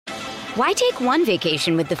Why take one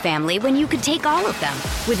vacation with the family when you could take all of them?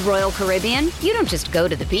 With Royal Caribbean, you don't just go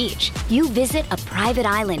to the beach. You visit a private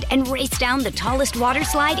island and race down the tallest water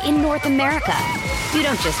slide in North America. You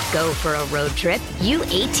don't just go for a road trip. You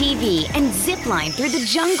ATV and zip line through the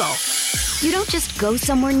jungle. You don't just go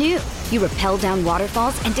somewhere new. You rappel down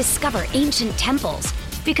waterfalls and discover ancient temples.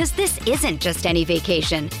 Because this isn't just any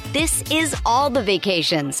vacation. This is all the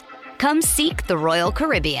vacations. Come seek the Royal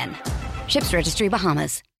Caribbean. Ships Registry,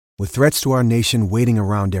 Bahamas. With threats to our nation waiting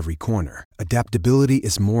around every corner, adaptability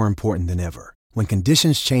is more important than ever. When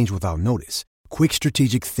conditions change without notice, quick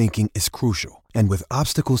strategic thinking is crucial. And with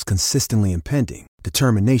obstacles consistently impending,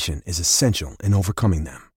 determination is essential in overcoming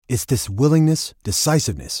them. It's this willingness,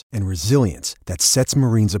 decisiveness, and resilience that sets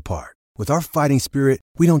Marines apart. With our fighting spirit,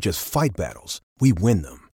 we don't just fight battles, we win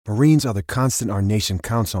them. Marines are the constant our nation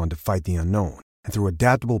counts on to fight the unknown. And through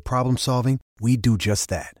adaptable problem solving, we do just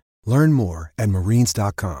that. Learn more at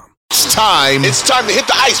marines.com. It's time to hit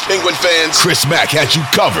the ice, Penguin fans. Chris Mack has you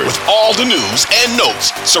covered with all the news and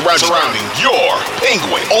notes surrounding your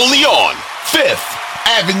Penguin. Only on Fifth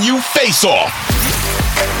Avenue Face-Off.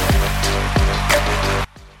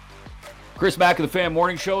 Chris Mack of the Fan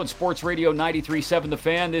Morning Show and Sports Radio 93.7 The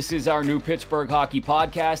Fan. This is our new Pittsburgh hockey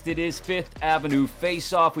podcast. It is Fifth Avenue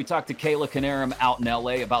Face-Off. We talked to Kayla Canarum out in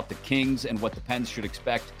L.A. about the Kings and what the Pens should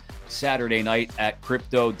expect Saturday night at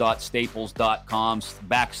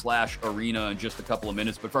crypto.staples.com/arena in just a couple of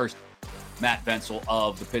minutes. But first, Matt Vensel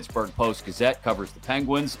of the Pittsburgh Post-Gazette covers the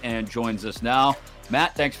Penguins and joins us now.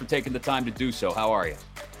 Matt, thanks for taking the time to do so. How are you?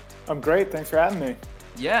 I'm great. Thanks for having me.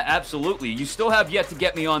 Yeah, absolutely. You still have yet to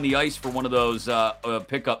get me on the ice for one of those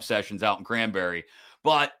pickup sessions out in Cranberry,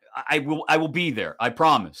 but I will be there. I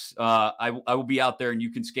promise. I will be out there, and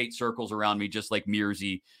you can skate circles around me just like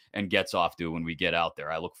Mearsy and Getzoff do when we get out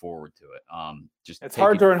there. I look forward to it. It's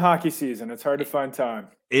hard during hockey season. It's hard to find time.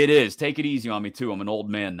 It is. Take it easy on me too. I'm an old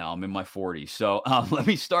man now. I'm in my 40s. So let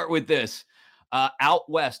me start with this.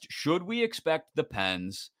 Out west, should we expect the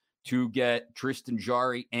Pens to get Tristan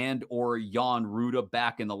Jarry and or Jan Ruda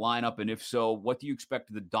back in the lineup? And if so, what do you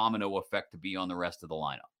expect the domino effect to be on the rest of the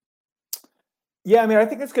lineup? Yeah, I mean, I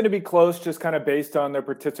think it's going to be close just kind of based on their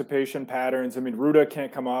participation patterns. I mean, Ruda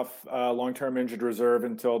can't come off long-term injured reserve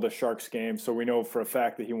until the Sharks game, so we know for a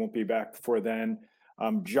fact that he won't be back before then.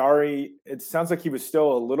 Jarry, it sounds like he was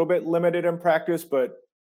still a little bit limited in practice, but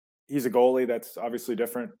he's a goalie. That's obviously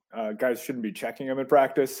different. Guys shouldn't be checking him in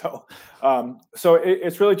practice. So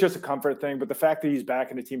it's really just a comfort thing. But the fact that he's back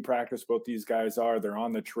in the team practice, both these guys are, they're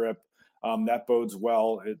on the trip. That bodes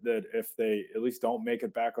well that if they at least don't make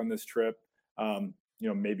it back on this trip,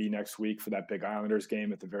 maybe next week for that big Islanders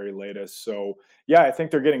game at the very latest. So yeah, I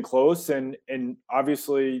think they're getting close. And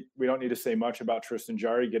obviously we don't need to say much about Tristan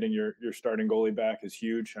Jarry. Getting your starting goalie back is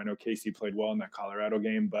huge. I know Casey played well in that Colorado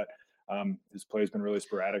game, but his play has been really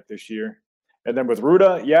sporadic this year. And then with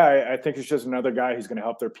Ruda, yeah, I think it's just another guy who's going to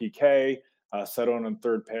help their PK, settle in on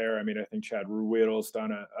third pair. I mean, I think Chad Ruhwedel's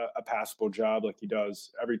done a passable job like he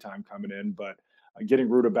does every time coming in, but getting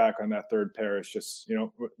Ruda back on that third pair is just,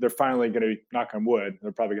 they're finally going to be, knock on wood,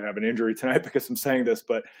 they're probably going to have an injury tonight because I'm saying this,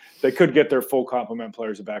 but they could get their full complement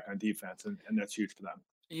players back on defense, and that's huge for them.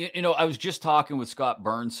 I was just talking with Scott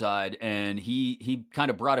Burnside, and he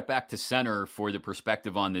kind of brought it back to center for the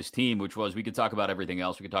perspective on this team, which was we could talk about everything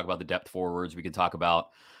else. We could talk about the depth forwards. We could talk about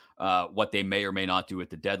what they may or may not do at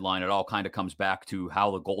the deadline. It all kind of comes back to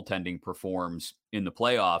how the goaltending performs in the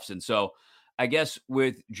playoffs. And so I guess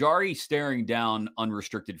with Jarry staring down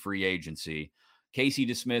unrestricted free agency, Casey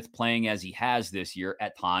DeSmith playing as he has this year,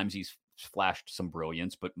 at times he's flashed some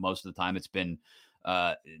brilliance, but most of the time it's been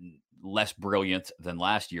less brilliant than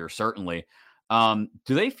last year, certainly. Do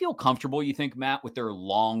they feel comfortable, you think, Matt, with their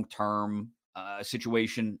long-term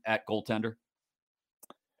situation at goaltender?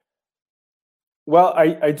 Well,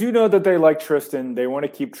 I do know that they like Tristan. They want to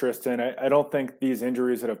keep Tristan. I don't think these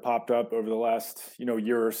injuries that have popped up over the last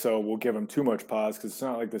year or so will give them too much pause, because it's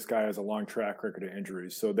not like this guy has a long track record of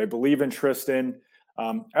injuries. So they believe in Tristan.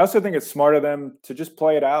 I also think it's smart of them to just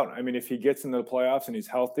play it out. I mean, if he gets into the playoffs and he's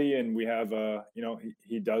healthy, and we have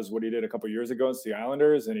he does what he did a couple of years ago against the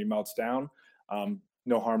Islanders and he melts down,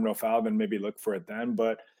 no harm, no foul, then maybe look for it then.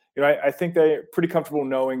 But I think they're pretty comfortable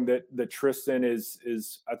knowing that Tristan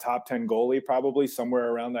is a top 10 goalie, probably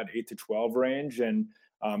somewhere around that 8 to 12 range. And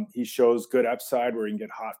he shows good upside where he can get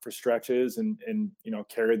hot for stretches and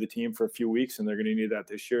carry the team for a few weeks, and they're going to need that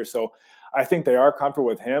this year. So I think they are comfortable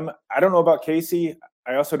with him. I don't know about Casey.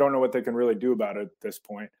 I also don't know what they can really do about it at this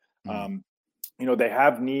point. They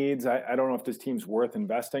have needs. I don't know if this team's worth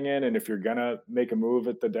investing in. And if you're going to make a move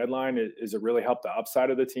at the deadline, is it really help the upside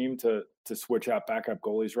of the team to switch out backup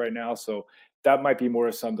goalies right now? So that might be more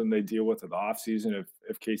of something they deal with in the offseason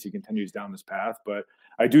if Casey continues down this path. But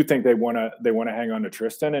I do think they want to hang on to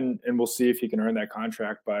Tristan, and we'll see if he can earn that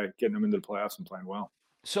contract by getting him into the playoffs and playing well.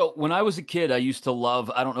 So when I was a kid, I used to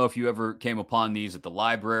love, I don't know if you ever came upon these at the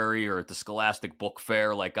library or at the Scholastic Book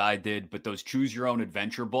Fair like I did, but those choose your own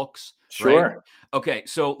adventure books, right? Sure. Okay,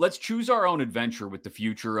 so let's choose our own adventure with the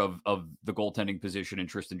future of the goaltending position in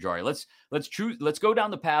Tristan Jarry. Let's go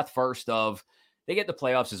down the path first of they get the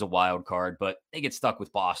playoffs as a wild card, but they get stuck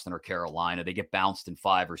with Boston or Carolina. They get bounced in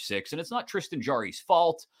 5 or 6, and it's not Tristan Jarry's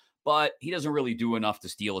fault, but he doesn't really do enough to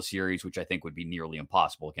steal a series, which I think would be nearly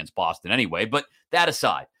impossible against Boston anyway. But that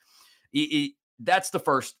aside, that's the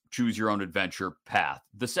first choose your own adventure path.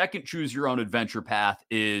 The second choose your own adventure path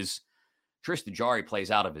is Tristan Jarry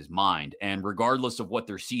plays out of his mind. And regardless of what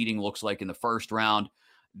their seeding looks like in the first round,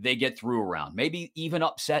 they get through a round, maybe even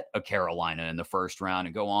upset a Carolina in the first round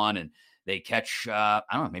and go on and they catch,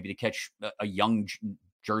 maybe they catch a young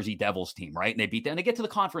Jersey Devils team, right? And they beat them and they get to the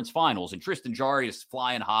conference finals. And Tristan Jarry is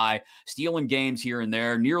flying high, stealing games here and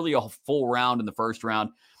there, nearly a full round in the first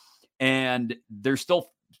round. And they're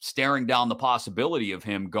still staring down the possibility of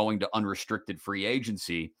him going to unrestricted free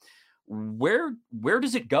agency. Where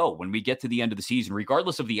does it go when we get to the end of the season,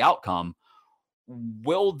 regardless of the outcome?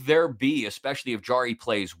 Will there be, especially if Jarry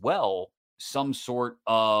plays well, some sort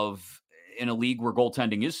of, in a league where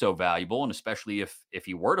goaltending is so valuable, and especially if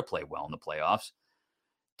he were to play well in the playoffs,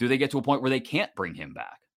 do they get to a point where they can't bring him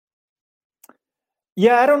back?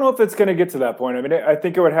 Yeah, I don't know if it's going to get to that point. I mean, I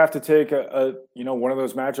think it would have to take one of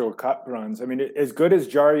those magical cut runs. I mean, as good as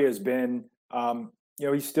Jarry has been,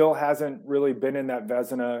 he still hasn't really been in that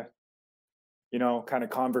Vezina, kind of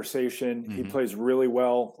conversation. Mm-hmm. He plays really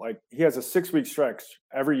well. Like he has a 6-week stretch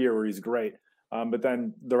every year where he's great. But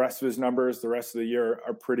then the rest of his numbers, the rest of the year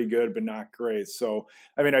are pretty good, but not great. So,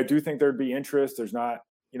 I mean, I do think there'd be interest. There's not,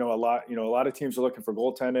 a lot of teams are looking for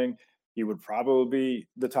goaltending. He would probably be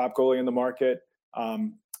the top goalie in the market.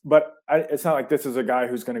 But it's not like this is a guy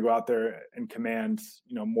who's going to go out there and command,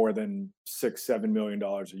 more than $6-7 million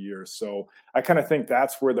a year. So I kind of think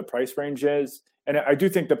that's where the price range is. And I do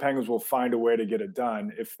think the Penguins will find a way to get it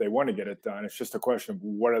done if they want to get it done. It's just a question of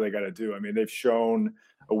what are they going to do? I mean, they've shown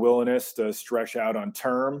a willingness to stretch out on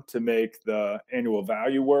term to make the annual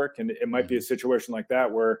value work. And it might be a situation like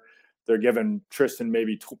that where they're giving Tristan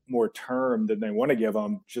maybe more term than they want to give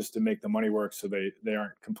him just to make the money work so they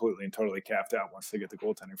aren't completely and totally capped out once they get the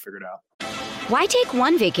goaltending figured out. Why take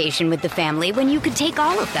one vacation with the family when you could take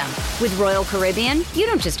all of them? With Royal Caribbean, you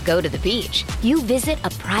don't just go to the beach. You visit a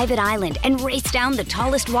private island and race down the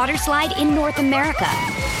tallest water slide in North America.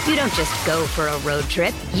 You don't just go for a road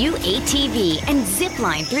trip. You ATV and zip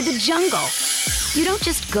line through the jungle. You don't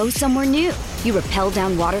just go somewhere new. You rappel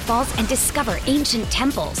down waterfalls and discover ancient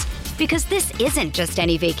temples. Because this isn't just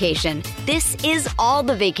any vacation. This is all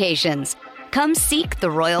the vacations. Come seek the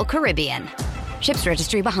Royal Caribbean. Ships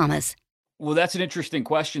Registry, Bahamas. Well, that's an interesting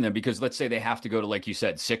question then, because let's say they have to go to, like you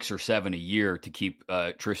said, 6 or 7 a year to keep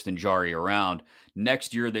Tristan Jarry around.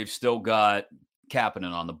 Next year, they've still got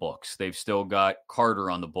Kapanen on the books. They've still got Carter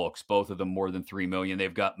on the books, both of them more than $3 million.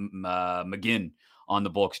 They've got McGinn on the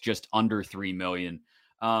books, just under $3 million.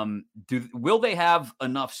 Will they have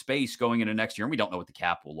enough space going into next year? And we don't know what the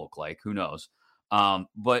cap will look like. Who knows?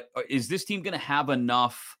 But is this team going to have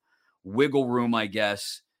enough wiggle room, I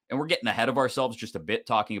guess? And we're getting ahead of ourselves just a bit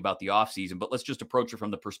talking about the offseason, but let's just approach it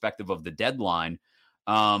from the perspective of the deadline.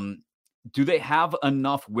 Do they have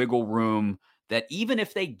enough wiggle room that even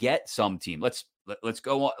if they get some team, let's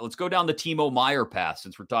go down the Timo Meier path,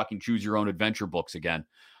 since we're talking choose your own adventure books again.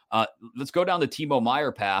 Let's go down the Timo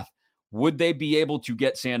Meier path. Would they be able to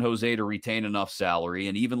get San Jose to retain enough salary?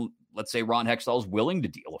 And even, let's say Ron Hextall is willing to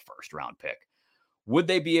deal a first-round pick. Would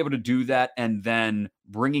they be able to do that and then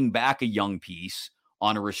bringing back a young piece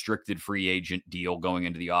on a restricted free agent deal going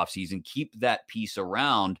into the offseason, keep that piece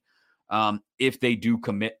around if they do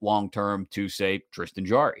commit long-term to, say, Tristan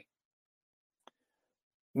Jarry?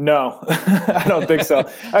 No, I don't think so.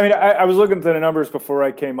 I mean, I was looking at the numbers before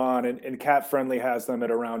I came on, and Cap Friendly has them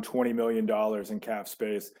at around $20 million in cap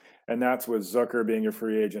space. And that's with Zucker being a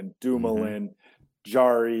free agent, Dumoulin,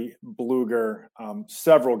 Jarry, Bluger,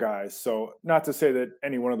 several guys. So not to say that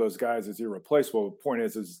any one of those guys is irreplaceable. The point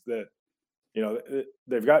is that,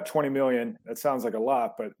 they've got 20 million. That sounds like a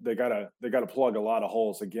lot, but they gotta plug a lot of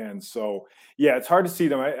holes again. So yeah, it's hard to see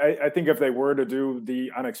them. I think if they were to do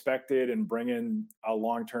the unexpected and bring in a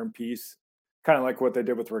long-term piece, kind of like what they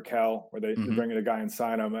did with Raquel, where they bring in a guy and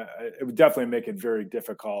sign him, it would definitely make it very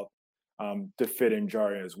difficult to fit in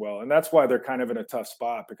Jarry as well. And that's why they're kind of in a tough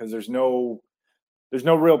spot, because there's no there's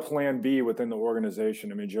no real plan B within the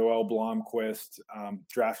organization. I mean, Joel Blomqvist,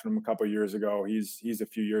 drafted him a couple of years ago. He's a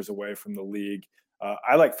few years away from the league.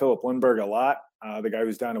 I like Philip Lindbergh a lot, the guy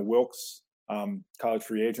who's down in Wilkes, college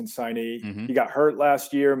free agent signee. Mm-hmm. He got hurt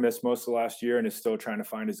last year, missed most of last year, and is still trying to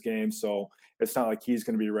find his game. So it's not like he's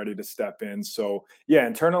going to be ready to step in. So yeah,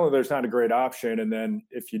 internally, there's not a great option. And then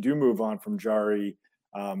if you do move on from Jari,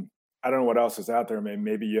 I don't know what else is out there.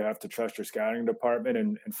 Maybe you have to trust your scouting department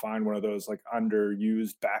and find one of those like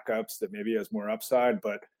underused backups that maybe has more upside.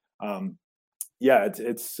 But yeah,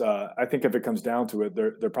 it's I think if it comes down to it,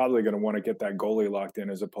 they're probably going to want to get that goalie locked in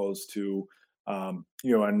as opposed to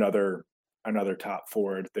another top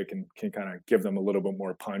forward that can kind of give them a little bit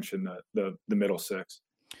more punch in the middle six.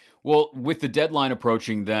 Well, with the deadline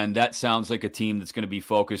approaching, then that sounds like a team that's going to be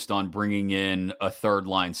focused on bringing in a third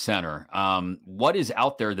line center. What is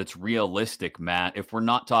out there that's realistic, Matt? If we're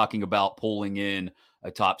not talking about pulling in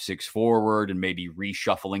a top six forward and maybe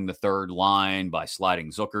reshuffling the third line by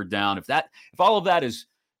sliding Zucker down, if all of that is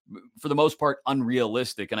for the most part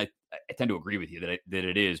unrealistic, and I tend to agree with you that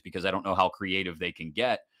it is, because I don't know how creative they can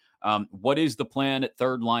get. What is the plan at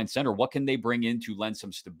third line center? What can they bring in to lend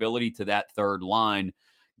some stability to that third line,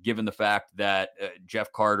 given the fact that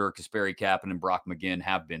Jeff Carter, Kasperi Kapanen, and Brock McGinn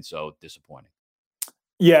have been so disappointing?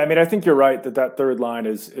 Yeah, I mean, I think you're right that third line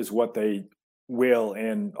is what they will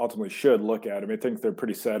and ultimately should look at. I mean, I think they're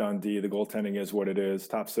pretty set on D. The goaltending is what it is.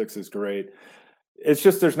 Top six is great. It's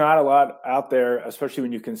just there's not a lot out there, especially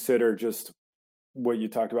when you consider just what you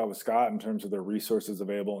talked about with Scott in terms of the resources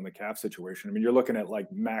available in the cap situation. I mean, you're looking at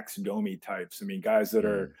like Max Domi types. I mean, guys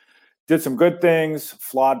that did some good things,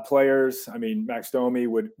 flawed players. I mean, Max Domi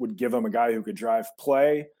would give them a guy who could drive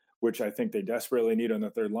play, which I think they desperately need on the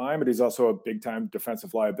third line, but he's also a big-time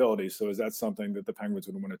defensive liability. So is that something that the Penguins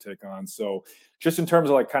would want to take on? So just in terms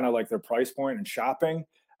of like kind of like their price point and shopping,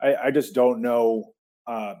 I just don't know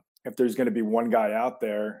if there's going to be one guy out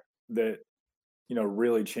there that,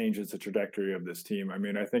 really changes the trajectory of this team. I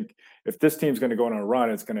mean, I think if this team's going to go on a run,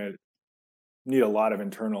 it's going to need a lot of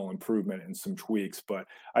internal improvement and some tweaks. But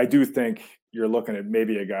I do think you're looking at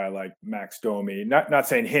maybe a guy like Max Domi, not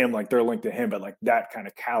saying him, like they're linked to him, but like that kind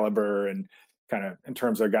of caliber and kind of in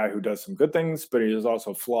terms of a guy who does some good things, but he is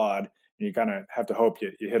also flawed. And you kind of have to hope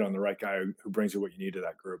you hit on the right guy who brings you what you need to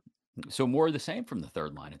that group. So more of the same from the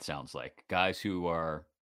third line, it sounds like. Guys who are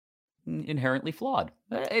inherently flawed.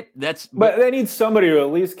 But they need somebody who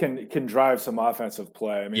at least can drive some offensive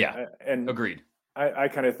play. I mean, yeah, agreed. I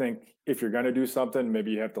kind of think if you're going to do something, maybe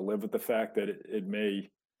you have to live with the fact that it may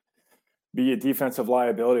be a defensive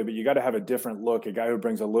liability, but you got to have a different look, a guy who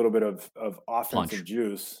brings a little bit of offensive punch.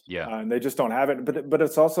 Juice. Yeah. And they just don't have it. But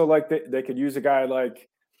it's also like they could use a guy like,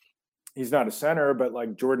 he's not a center, but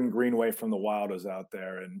like Jordan Greenway from the Wild is out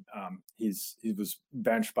there. And he was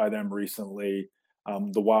benched by them recently.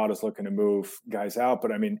 The Wild is looking to move guys out.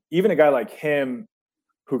 But I mean, even a guy like him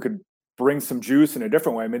who could bring some juice in a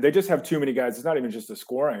different way. I mean, they just have too many guys. It's not even just the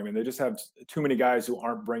scoring. I mean, they just have too many guys who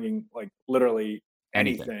aren't bringing like literally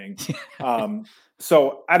anything.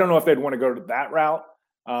 So I don't know if they'd want to go to that route.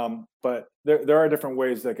 But there are different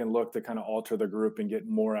ways they can look to kind of alter the group and get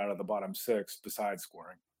more out of the bottom six besides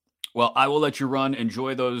scoring. Well, I will let you run.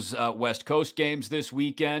 Enjoy those West Coast games this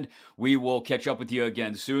weekend. We will catch up with you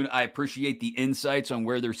again soon. I appreciate the insights on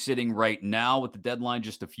where they're sitting right now with the deadline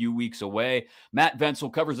just a few weeks away. Matt Vensel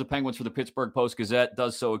covers the Penguins for the Pittsburgh Post-Gazette,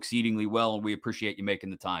 does so exceedingly well, and we appreciate you making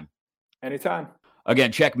the time. Anytime.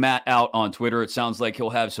 Again, check Matt out on Twitter. It sounds like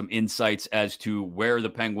he'll have some insights as to where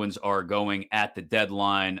the Penguins are going at the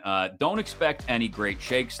deadline. Don't expect any great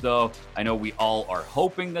shakes, though. I know we all are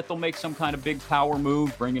hoping that they'll make some kind of big power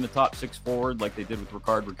move, bring in a top six forward like they did with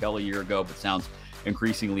Rickard Rakell a year ago, but sounds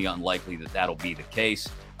increasingly unlikely that that'll be the case.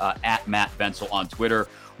 At Matt Vensel on Twitter.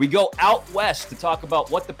 We go out west to talk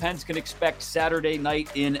about what the Pens can expect Saturday night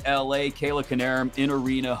in L.A. Kayla Canarum,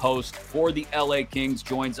 in-arena host for the L.A. Kings,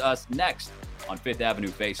 joins us next on Fifth Avenue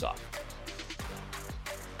Faceoff.